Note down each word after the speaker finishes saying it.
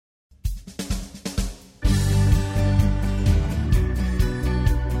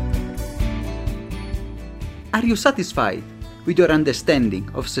Are you satisfied with your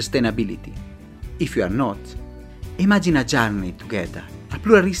understanding of sustainability? If you are not, imagine a journey together, a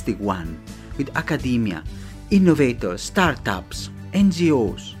pluralistic one, with academia, innovators, startups,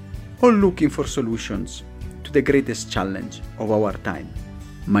 NGOs, all looking for solutions to the greatest challenge of our time.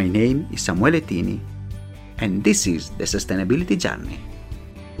 My name is Samuele Tini, and this is the Sustainability Journey.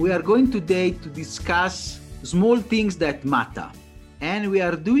 We are going today to discuss small things that matter, and we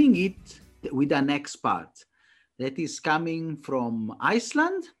are doing it with an expert that is coming from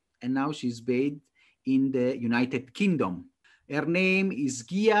Iceland, and now she's based in the United Kingdom. Her name is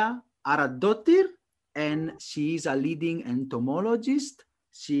Gia Arendottir, and she is a leading entomologist.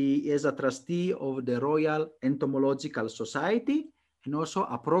 She is a trustee of the Royal Entomological Society and also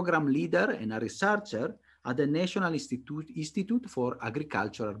a program leader and a researcher at the National Institute for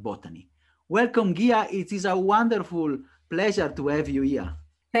Agricultural Botany. Welcome, Gia. It is a wonderful pleasure to have you here.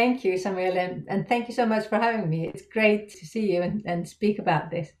 Thank you, Samuel, and thank you so much for having me. It's great to see you and speak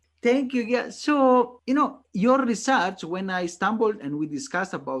about this. Thank you. Yeah. So, your research, when I stumbled and we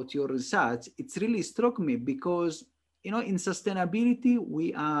discussed about your research, it's really struck me because, in sustainability,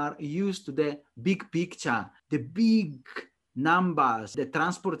 we are used to the big picture, the big numbers, the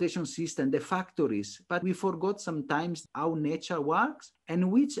transportation system, the factories, but we forgot sometimes how nature works and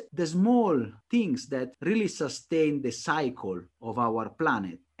which the small things that really sustain the cycle of our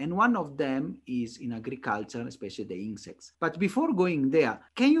planet. And one of them is in agriculture, especially the insects. But before going there,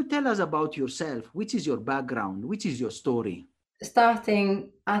 can you tell us about yourself? Which is your background? Which is your story? Starting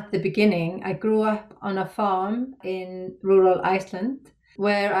at the beginning, I grew up on a farm in rural Iceland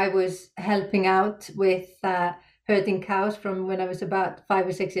where I was helping out with herding cows from when I was about 5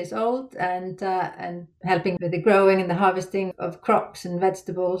 or 6 years old, and helping with the growing and the harvesting of crops and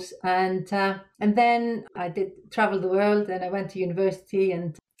vegetables. And then I did travel the world, and I went to university,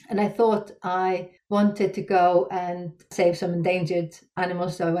 and I thought I wanted to go and save some endangered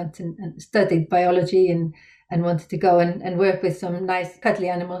animals. So I went and studied biology and wanted to go and work with some nice cuddly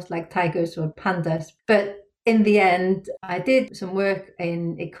animals like tigers or pandas. But in the end, I did some work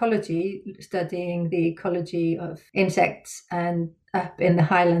in ecology, studying the ecology of insects and up in the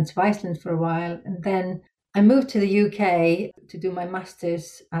highlands of Iceland for a while. And then I moved to the UK to do my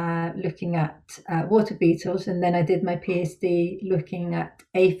master's looking at water beetles. And then I did my PhD looking at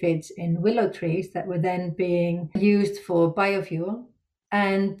aphids in willow trees that were then being used for biofuel.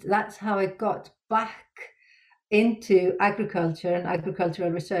 And that's how I got back into agriculture and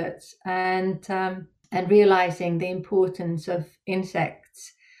agricultural research. And realizing the importance of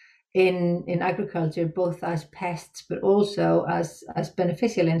insects in agriculture, both as pests, but also as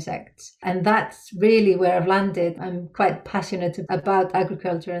beneficial insects. And that's really where I've landed. I'm quite passionate about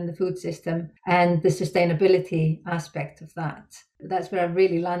agriculture and the food system and the sustainability aspect of that. That's where I've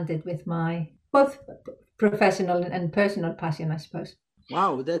really landed with my both professional and personal passion, I suppose.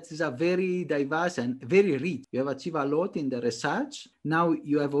 Wow, that is a very diverse and very rich. You have achieved a lot in the research. Now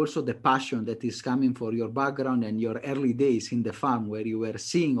you have also the passion that is coming for your background and your early days in the farm, where you were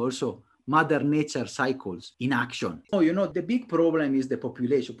seeing also Mother Nature cycles in action. The big problem is the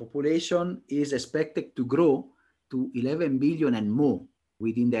population. Population is expected to grow to 11 billion and more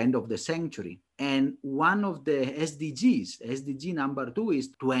within the end of the century. And one of the SDG number 2 is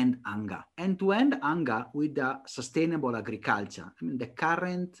to end hunger. And to end hunger with a sustainable agriculture. I mean, the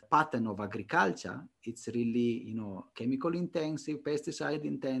current pattern of agriculture, it's really, chemical intensive, pesticide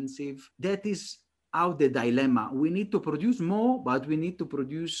intensive. That is out the dilemma. We need to produce more, but we need to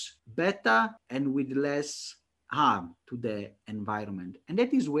produce better and with less harm to the environment. And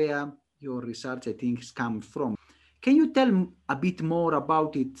that is where your research, I think, comes from. Can you tell a bit more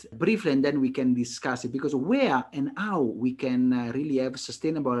about it briefly, and then we can discuss it? Because where and how we can really have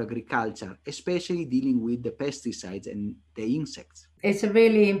sustainable agriculture, especially dealing with the pesticides and the insects. It's a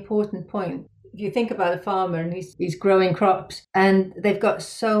really important point. If you think about a farmer and he's growing crops, and they've got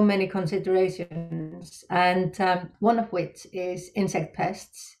so many considerations, and one of which is insect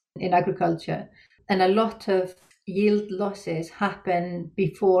pests in agriculture. And a lot of yield losses happen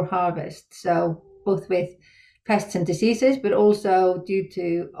before harvest. So both with pests and diseases, but also due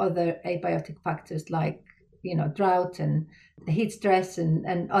to other abiotic factors like, drought and heat stress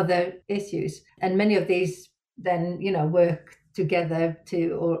and other issues. And many of these then, work together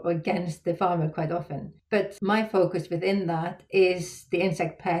to or against the farmer quite often. But my focus within that is the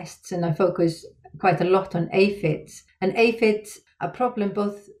insect pests, and I focus quite a lot on aphids. And aphids are a problem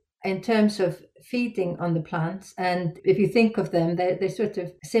both in terms of feeding on the plants. And if you think of them, they're sort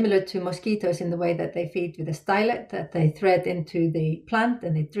of similar to mosquitoes in the way that they feed with a stylet that they thread into the plant,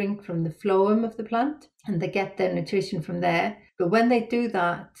 and they drink from the phloem of the plant and they get their nutrition from there. But when they do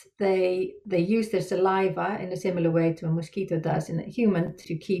that, they use their saliva in a similar way to a mosquito does in a human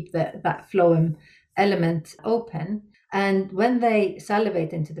to keep that phloem element open. And when they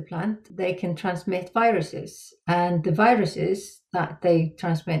salivate into the plant, they can transmit viruses. And the viruses that they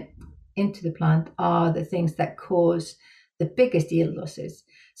transmit into the plant are the things that cause the biggest yield losses.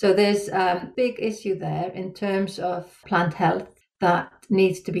 So there's a big issue there in terms of plant health that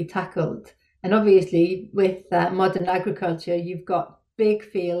needs to be tackled. And obviously, with modern agriculture, you've got big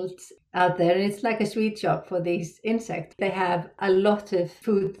fields out there, and it's like a sweet shop for these insects. They have a lot of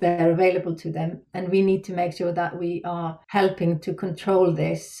food there available to them, and we need to make sure that we are helping to control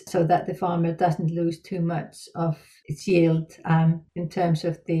this so that the farmer doesn't lose too much of its yield in terms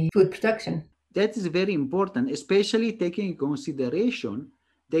of the food production. That is very important, especially taking into consideration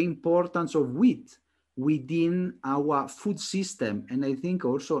the importance of wheat within our food system. And I think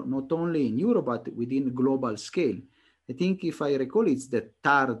also not only in Europe, but within global scale. I think if I recall, it's the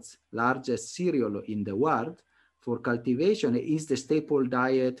third largest cereal in the world for cultivation. It is the staple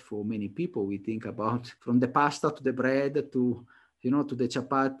diet for many people. We think about from the pasta to the bread to to the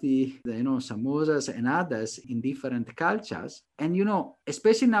chapati, samosas and others in different cultures. And,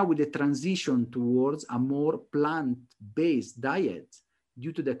 especially now with the transition towards a more plant-based diet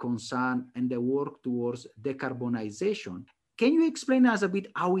due to the concern and the work towards decarbonization. Can you explain us a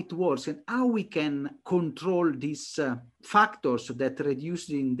bit how it works and how we can control these factors that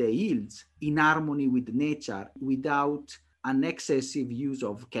reducing the yields in harmony with nature without an excessive use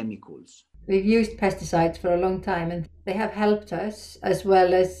of chemicals? We've used pesticides for a long time, and they have helped us, as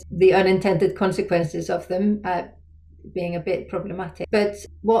well as the unintended consequences of them being a bit problematic. But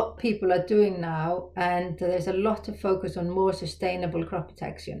what people are doing now, and there's a lot of focus on more sustainable crop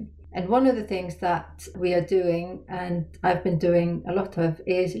protection. And one of the things that we are doing, and I've been doing a lot of,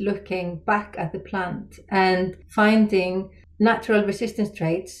 is looking back at the plant and finding natural resistance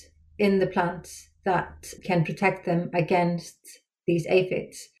traits in the plants that can protect them against these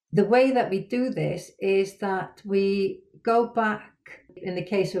aphids. The way that we do this is that we go back, in the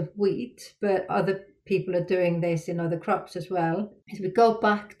case of wheat, but other people are doing this in other crops as well, is we go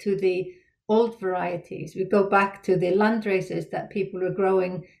back to the old varieties. We go back to the land races that people were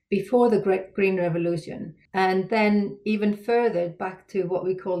growing before the Green Revolution, and then even further back to what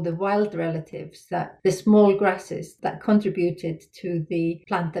we call the wild relatives, that the small grasses that contributed to the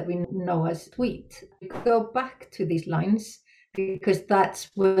plant that we know as wheat. We go back to these lines because that's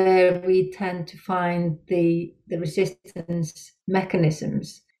where we tend to find the resistance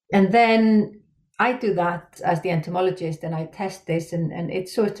mechanisms. And then I do that as the entomologist, and I test this, and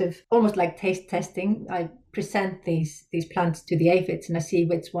it's sort of almost like taste testing. I present these plants to the aphids, and I see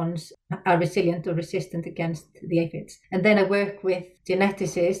which ones are resilient or resistant against the aphids. And then I work with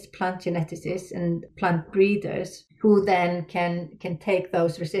geneticists, plant geneticists, and plant breeders who then can take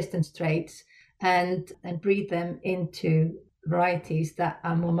those resistance traits and breed them into varieties that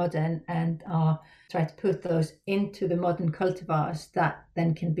are more modern, and are try to put those into the modern cultivars that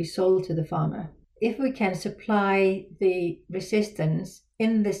then can be sold to the farmer. If we can supply the resistance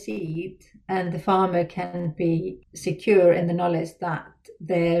in the seed, and the farmer can be secure in the knowledge that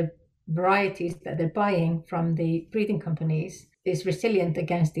their varieties that they're buying from the breeding companies is resilient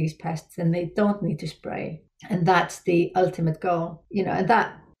against these pests, and they don't need to spray. And that's the ultimate goal, and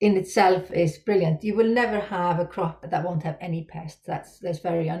that in itself is brilliant. You will never have a crop that won't have any pests. That's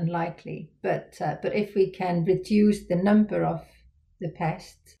very unlikely. But if we can reduce the number of the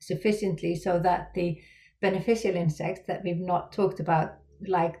pests sufficiently so that the beneficial insects that we've not talked about,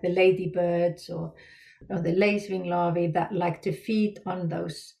 like the ladybirds or the lacewing larvae that like to feed on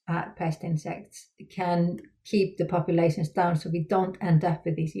those pest insects, can keep the populations down so we don't end up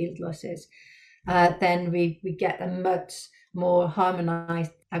with these yield losses, then we get a much more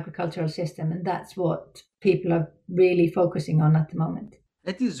harmonized agricultural system. And that's what people are really focusing on at the moment.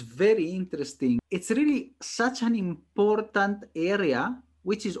 That is very interesting. It's really such an important area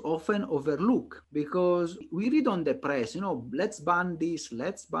which is often overlooked, because we read on the press, let's ban this,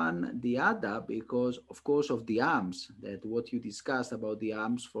 let's ban the other, because of course of the harms, that what you discussed about the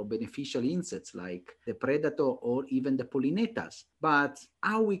harms for beneficial insects like the predator or even the pollinators. But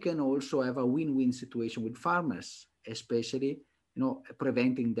how we can also have a win-win situation with farmers, especially,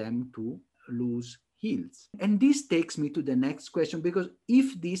 preventing them to lose yields. And this takes me to the next question, because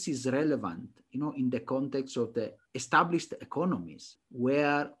if this is relevant, in the context of the established economies,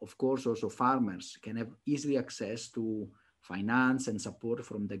 where of course also farmers can have easily access to finance and support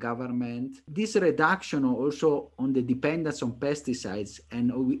from the government. This reduction also on the dependence on pesticides and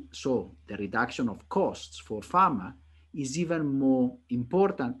so the reduction of costs for farmer is even more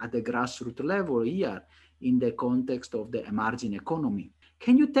important at the grassroots level here in the context of the emerging economy.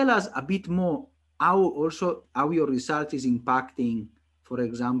 Can you tell us a bit more how your research is impacting, for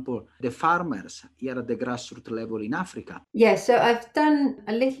example, the farmers here at the grassroots level in Africa? Yes, so I've done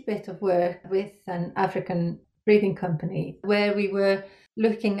a little bit of work with an African breeding company where we were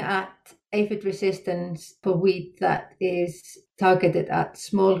looking at aphid resistance for wheat that is targeted at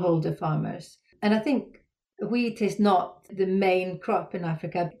smallholder farmers. And I think wheat is not the main crop in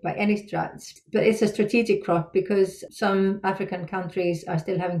Africa by any stretch, but it's a strategic crop because some African countries are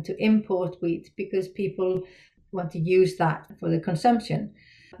still having to import wheat because people want to use that for the consumption.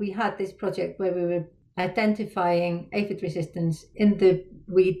 We had this project where we were identifying aphid resistance in the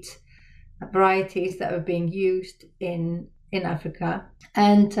wheat varieties that were being used in Africa,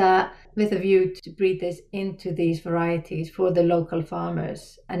 and with a view to breed this into these varieties for the local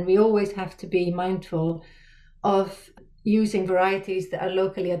farmers. And we always have to be mindful of using varieties that are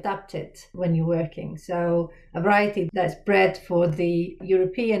locally adapted when you're working. So a variety that's bred for the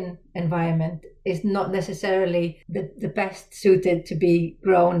European environment is not necessarily the best suited to be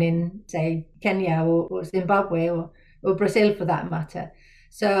grown in, say, Kenya or Zimbabwe or Brazil for that matter.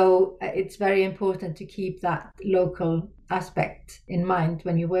 So it's very important to keep that local aspect in mind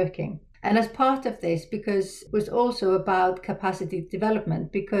when you're working. And as part of this, because it was also about capacity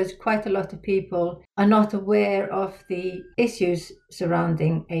development, because quite a lot of people are not aware of the issues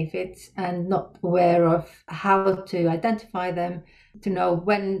surrounding aphids and not aware of how to identify them, to know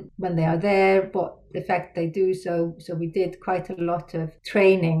when they are there, what effect they do. So we did quite a lot of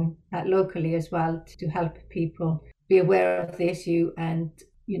training locally as well to help people be aware of the issue and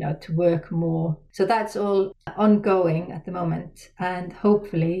to work more. So that's all ongoing at the moment. And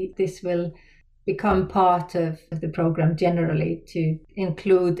hopefully this will become part of the program generally to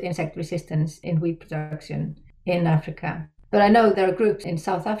include insect resistance in wheat production in Africa. But I know there are groups in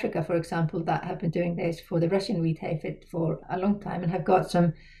South Africa, for example, that have been doing this for the Russian wheat aphid for a long time and have got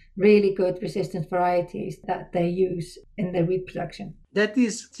some really good resistant varieties that they use in their wheat production. That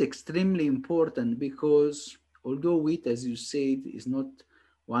is extremely important because although wheat, as you said, is not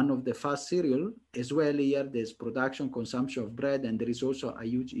one of the fast cereal, as well here there's production, consumption of bread, and there is also a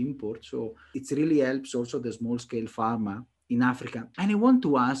huge import. So it really helps also the small scale farmer in Africa. And I want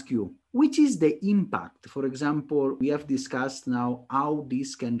to ask you, which is the impact? For example, we have discussed now how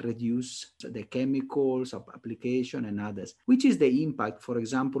this can reduce the chemicals of application and others. Which is the impact, for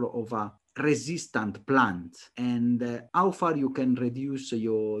example, of a resistant plant, and how far you can reduce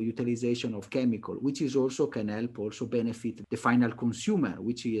your utilization of chemical, which is also can help also benefit the final consumer,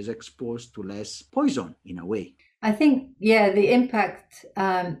 which is exposed to less poison in a way. I think, the impact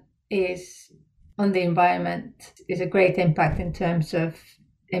is on the environment is a great impact in terms of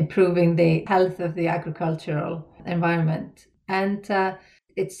improving the health of the agricultural environment. And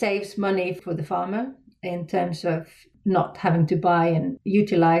it saves money for the farmer in terms of not having to buy and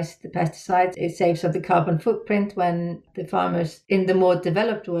utilize the pesticides. It saves on the carbon footprint when the farmers in the more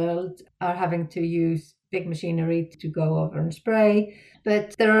developed world are having to use big machinery to go over and spray.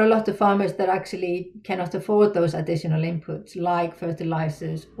 But there are a lot of farmers that actually cannot afford those additional inputs like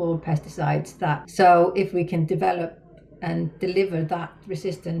fertilizers or pesticides. So if we can develop and deliver that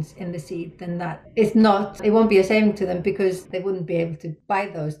resistance in the seed, then it won't be a saving to them because they wouldn't be able to buy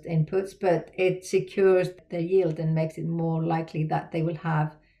those inputs, but it secures their yield and makes it more likely that they will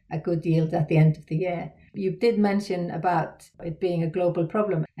have a good yield at the end of the year. You did mention about it being a global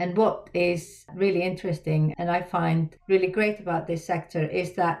problem. And what is really interesting and I find really great about this sector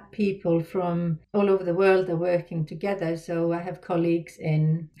is that people from all over the world are working together. So I have colleagues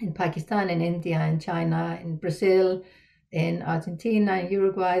in Pakistan, in India, in China, in Brazil, in Argentina, in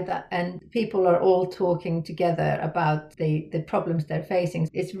Uruguay, and people are all talking together about the problems they're facing.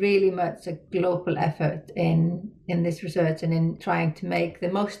 It's really much a global effort in this research and in trying to make the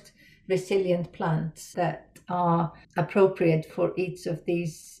most resilient plants that are appropriate for each of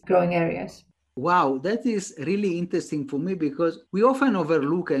these growing areas. Wow, that is really interesting for me because we often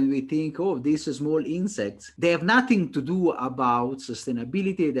overlook and we think, oh, these small insects, they have nothing to do about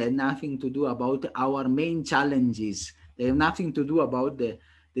sustainability. They have nothing to do about our main challenges. They have nothing to do about the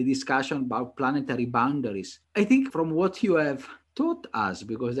discussion about planetary boundaries. I think from what you have taught us,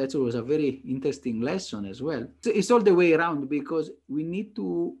 because that was a very interesting lesson as well, it's all the way around because we need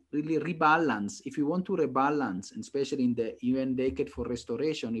to really rebalance. If you want to rebalance, and especially in the UN decade for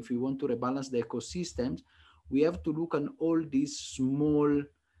restoration, if you want to rebalance the ecosystems, we have to look at all these small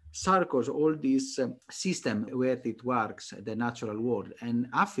circles all this system where it works, the natural world, and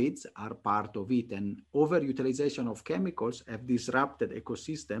aphids are part of it. And overutilization of chemicals have disrupted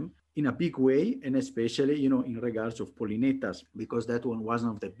ecosystem in a big way, and especially, in regards of pollinators, because that one was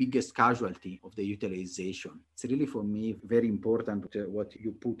one of the biggest casualty of the utilization. It's really, for me, very important what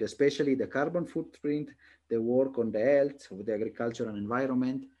you put, especially the carbon footprint, the work on the health of the agricultural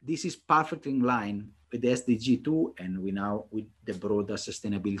environment. This is perfectly in line with the SDG 2 and with the broader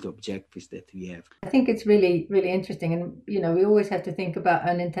sustainability objectives that we have. I think it's really, really interesting. And, we always have to think about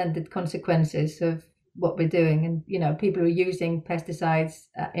unintended consequences of what we're doing. And, people are using pesticides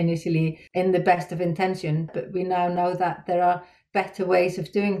initially in the best of intention, but we now know that there are better ways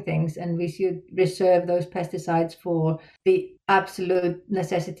of doing things, and we should reserve those pesticides for the absolute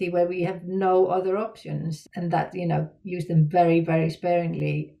necessity where we have no other options, and that, use them very, very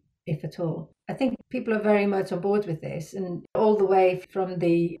sparingly, if at all. I think people are very much on board with this, and all the way from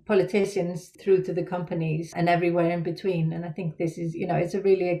the politicians through to the companies and everywhere in between. And I think this is, it's a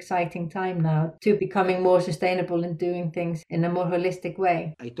really exciting time now to becoming more sustainable and doing things in a more holistic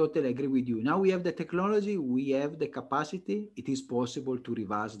way. I totally agree with you. Now we have the technology, we have the capacity. It is possible to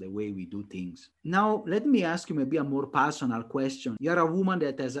reverse the way we do things. Now, let me ask you maybe a more personal question. You're a woman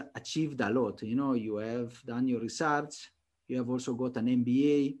that has achieved a lot. You have done your research. You have also got an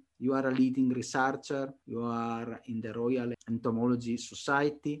MBA. You are a leading researcher. You are in the Royal Entomological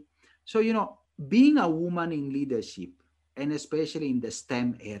Society. So, being a woman in leadership, and especially in the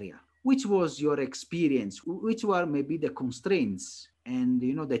STEM area, which was your experience? Which were maybe the constraints and,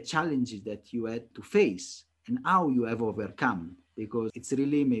 the challenges that you had to face, and how you have overcome? Because it's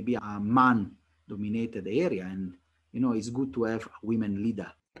really maybe a man-dominated area, and, it's good to have a women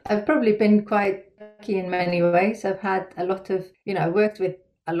leader. I've probably been quite lucky in many ways. I've had a lot of, I worked with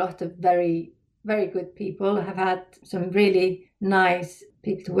a lot of very, very good people. I have had some really nice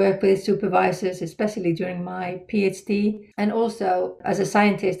people to work with, supervisors, especially during my PhD, and also as a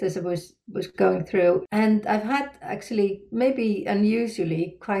scientist as I was going through. And I've had actually, maybe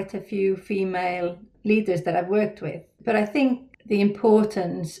unusually, quite a few female leaders that I've worked with. But I think the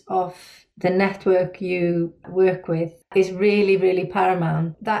importance of the network you work with is really, really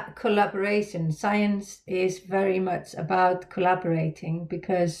paramount. That collaboration, science is very much about collaborating,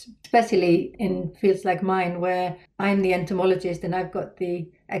 because especially in fields like mine, where I'm the entomologist and I've got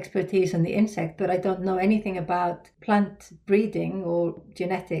the expertise on the insect, but I don't know anything about plant breeding or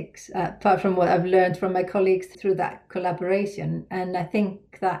genetics, apart from what I've learned from my colleagues through that collaboration. And I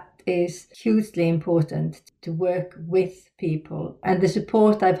think that is hugely important, to work with people. And the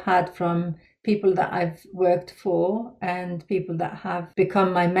support I've had from people that I've worked for and people that have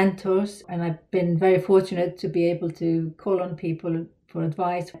become my mentors, and I've been very fortunate to be able to call on people for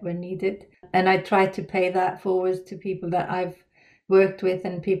advice when needed. And I try to pay that forward to people that I've worked with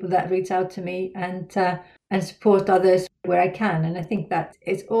and people that reach out to me, and support others where I can. And I think that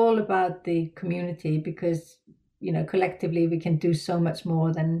it's all about the community, because collectively we can do so much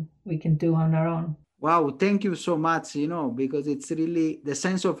more than we can do on our own. Wow, thank you so much, because it's really the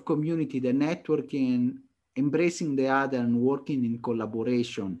sense of community, the networking, embracing the other and working in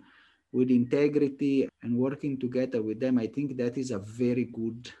collaboration with integrity and working together with them. I think that is a very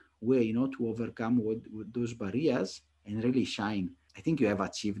good way, to overcome those barriers and really shine. I think you have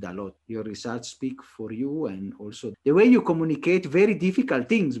achieved a lot. Your research speaks for you, and also the way you communicate very difficult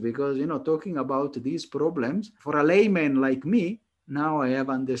things, because, talking about these problems for a layman like me, now I have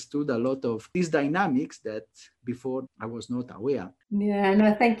understood a lot of these dynamics that before I was not aware. Yeah,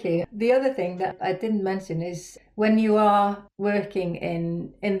 no, thank you. The other thing that I didn't mention is when you are working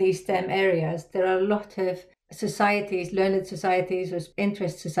in these STEM areas, there are a lot of societies, learned societies or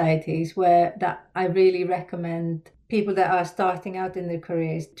interest societies, where that I really recommend people that are starting out in their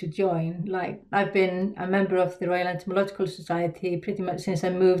careers to join. Like, I've been a member of the Royal Entomological Society pretty much since I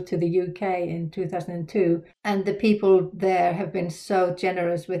moved to the UK in 2002. And the people there have been so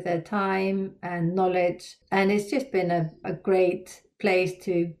generous with their time and knowledge. And it's just been a great place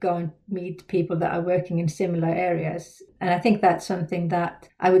to go and meet people that are working in similar areas. And I think that's something that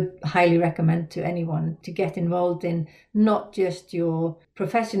I would highly recommend to anyone, to get involved in, not just your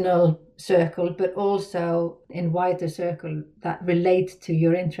professional circle, but also in wider circle that relate to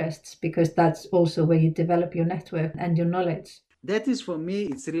your interests, because that's also where you develop your network and your knowledge. That is, for me,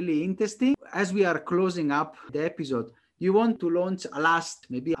 it's really interesting. As we are closing up the episode, you want to launch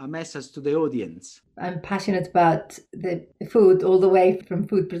maybe a message to the audience? I'm passionate about the food, all the way from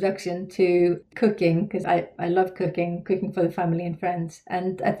food production to cooking, because I love cooking for the family and friends.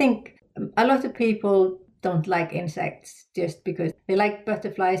 And I think a lot of people don't like insects just because they like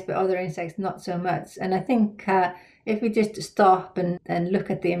butterflies, but other insects not so much. And I think if we just stop and look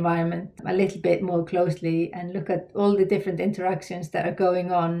at the environment a little bit more closely and look at all the different interactions that are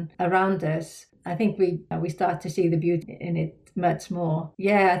going on around us, I think we start to see the beauty in it much more.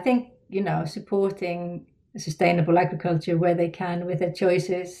 Yeah, I think, supporting sustainable agriculture where they can with their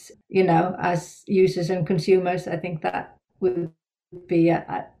choices, as users and consumers, I think that would be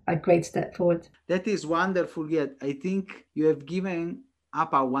a great step forward. That is wonderful. Yet I think you have given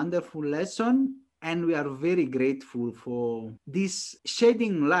up a wonderful lesson, and we are very grateful for this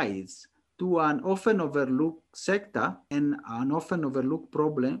shedding lights to an often overlooked sector and an often overlooked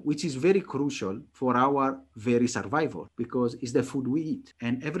problem, which is very crucial for our very survival, because it's the food we eat.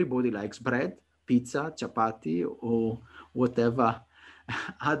 And everybody likes bread, pizza, chapati, or whatever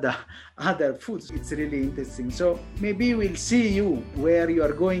other foods. It's really interesting. So maybe we'll see you where you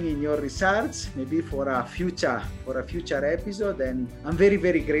are going in your research, maybe for a future episode. And I'm very,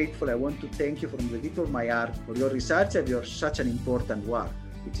 very grateful. I want to thank you from the deep of my heart for your research and your such an important work,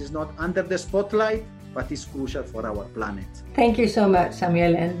 which is not under the spotlight, but is crucial for our planet. Thank you so much,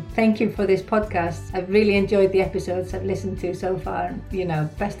 Samuel, and thank you for this podcast. I've really enjoyed the episodes I've listened to so far.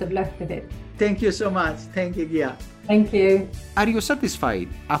 Best of luck with it. Thank you so much. Thank you, Gia. Thank you. Are you satisfied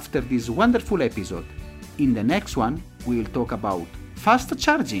after this wonderful episode? In the next one, we'll talk about fast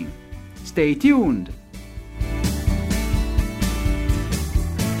charging. Stay tuned.